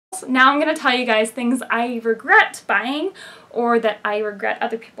towels. Now I'm going to tell you guys things I regret buying or that I regret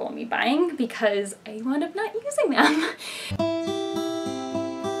other people and me buying because I wound up not using them.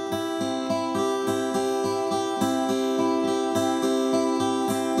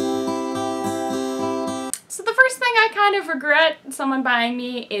 So the first thing I kind of regret someone buying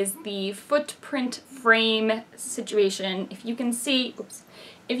me is the footprint frame situation. If you can see, oops,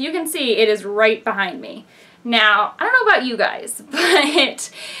 if you can see, it is right behind me. Now, I don't know about you guys, but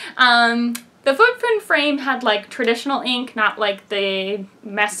the footprint frame had like traditional ink, not like the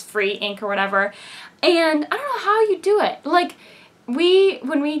mess-free ink or whatever. And I don't know how you do it. Like,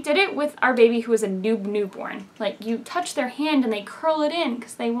 when we did it with our baby who was a newborn, like you touch their hand and they curl it in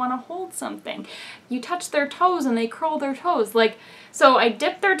because they want to hold something. You touch their toes and they curl their toes. Like, so I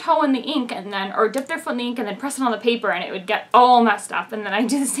dipped their toe in the ink and then, or dip their foot in the ink and then press it on the paper and it would get all messed up. And then I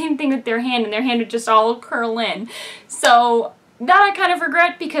do the same thing with their hand and their hand would just all curl in. So that I kind of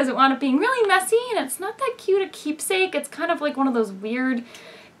regret because it wound up being really messy and it's not that cute a keepsake. It's kind of like one of those weird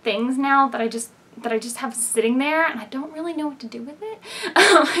things now that I just have sitting there and I don't really know what to do with it.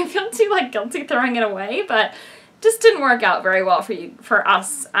 I feel too like guilty throwing it away, but just didn't work out very well for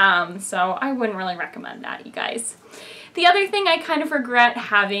us. So I wouldn't really recommend that, you guys. The other thing I kind of regret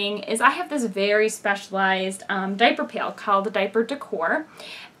having is I have this very specialized diaper pail called the Diaper Decor.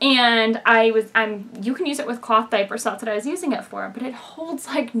 And you can use it with cloth diapers, so that's what I was using it for, but it holds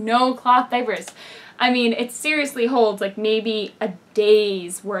like no cloth diapers. I mean, it seriously holds like maybe a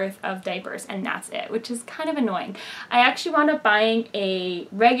day's worth of diapers and that's it, which is kind of annoying. I actually wound up buying a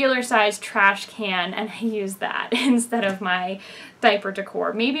regular sized trash can and I use that instead of my Diaper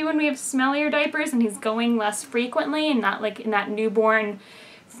Decor. Maybe when we have smellier diapers and he's going less frequently and not like in that newborn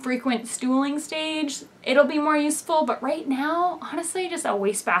frequent stooling stage, it'll be more useful, but right now, honestly, just a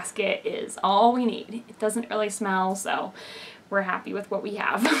wastebasket is all we need. It doesn't really smell, so we're happy with what we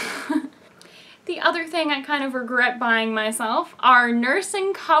have. The other thing I kind of regret buying myself are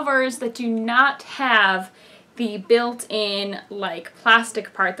nursing covers that do not have the built-in like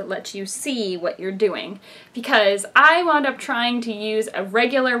plastic part that lets you see what you're doing, because I wound up trying to use a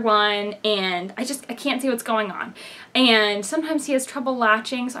regular one and I can't see what's going on, and sometimes he has trouble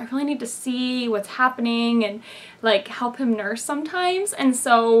latching, so I really need to see what's happening and like help him nurse sometimes, and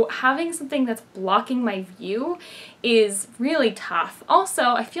so having something that's blocking my view is really tough. Also,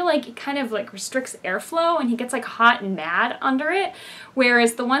 I feel like it kind of like restricts airflow and he gets like hot and mad under it,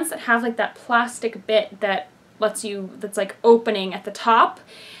 whereas the ones that have like that plastic bit that that's like opening at the top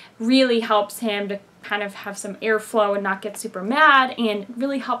really helps him to kind of have some airflow and not get super mad, and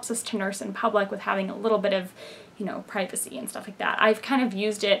really helps us to nurse in public with having a little bit of, you know, privacy and stuff like that. I've kind of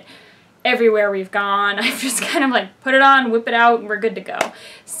used it everywhere we've gone. I've just kind of like put it on, whip it out, and we're good to go.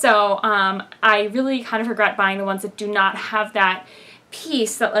 So I really kind of regret buying the ones that do not have that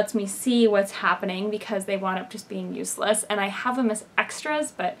piece that lets me see what's happening, because they wound up just being useless, and I have them as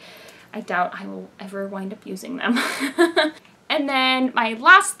extras, but I doubt I will ever wind up using them. And then my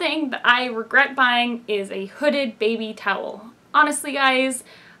last thing that I regret buying is a hooded baby towel. Honestly, guys,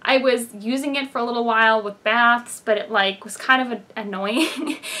 I was using it for a little while with baths, but it like was kind of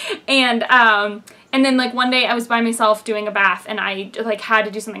annoying. And then like one day I was by myself doing a bath and I like had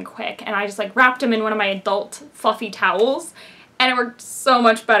to do something quick, and I just like wrapped him in one of my adult fluffy towels. And it worked so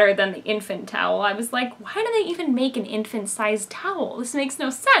much better than the infant towel. I was like, why do they even make an infant-sized towel? This makes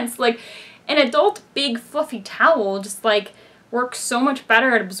no sense. Like, an adult big fluffy towel just like works so much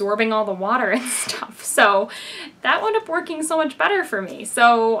better at absorbing all the water and stuff. So that wound up working so much better for me.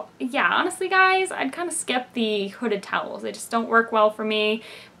 So yeah, honestly guys, I'd kind of skip the hooded towels. They just don't work well for me.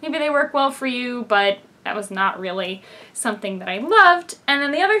 Maybe they work well for you, but that was not really something that I loved. And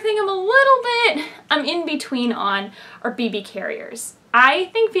then the other thing I'm in between on are baby carriers. I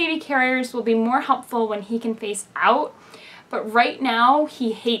think baby carriers will be more helpful when he can face out, but right now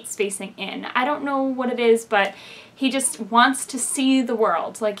he hates facing in. I don't know what it is, but he just wants to see the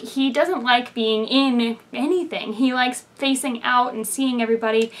world. Like, he doesn't like being in anything. He likes facing out and seeing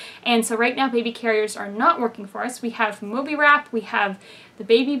everybody. And so right now baby carriers are not working for us. We have Moby Wrap, we have the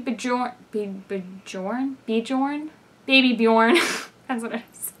Baby Bjorn, Baby Bjorn, that's what it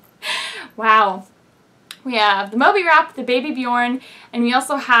is. Wow. We have the Moby Wrap, the Baby Bjorn, and we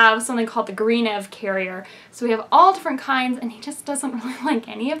also have something called the Green Ev carrier. So we have all different kinds, and he just doesn't really like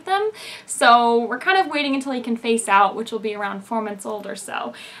any of them. So we're kind of waiting until he can face out, which will be around 4 months old or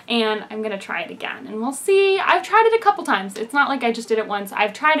so. And I'm going to try it again, and we'll see. I've tried it a couple times. It's not like I just did it once.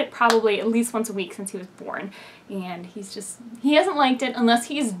 I've tried it probably at least once a week since he was born. And he hasn't liked it unless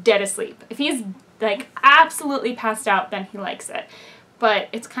he's dead asleep. If he's like absolutely passed out, then he likes it. But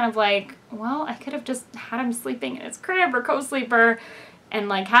it's kind of like, well, I could have just had him sleeping in his crib or co-sleeper. and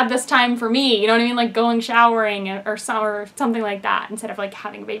like had this time for me, you know what I mean, like going showering or something like that, instead of like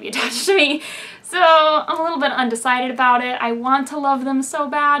having a baby attached to me. So I'm a little bit undecided about it. I want to love them so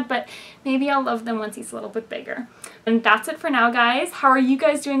bad, but maybe I'll love them once he's a little bit bigger. And that's it for now, guys. How are you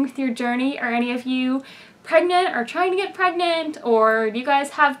guys doing with your journey? Are any of you pregnant or trying to get pregnant, or do you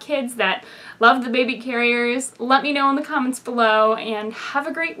guys have kids that love the baby carriers? Let me know in the comments below, and have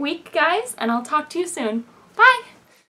a great week, guys, and I'll talk to you soon. Bye!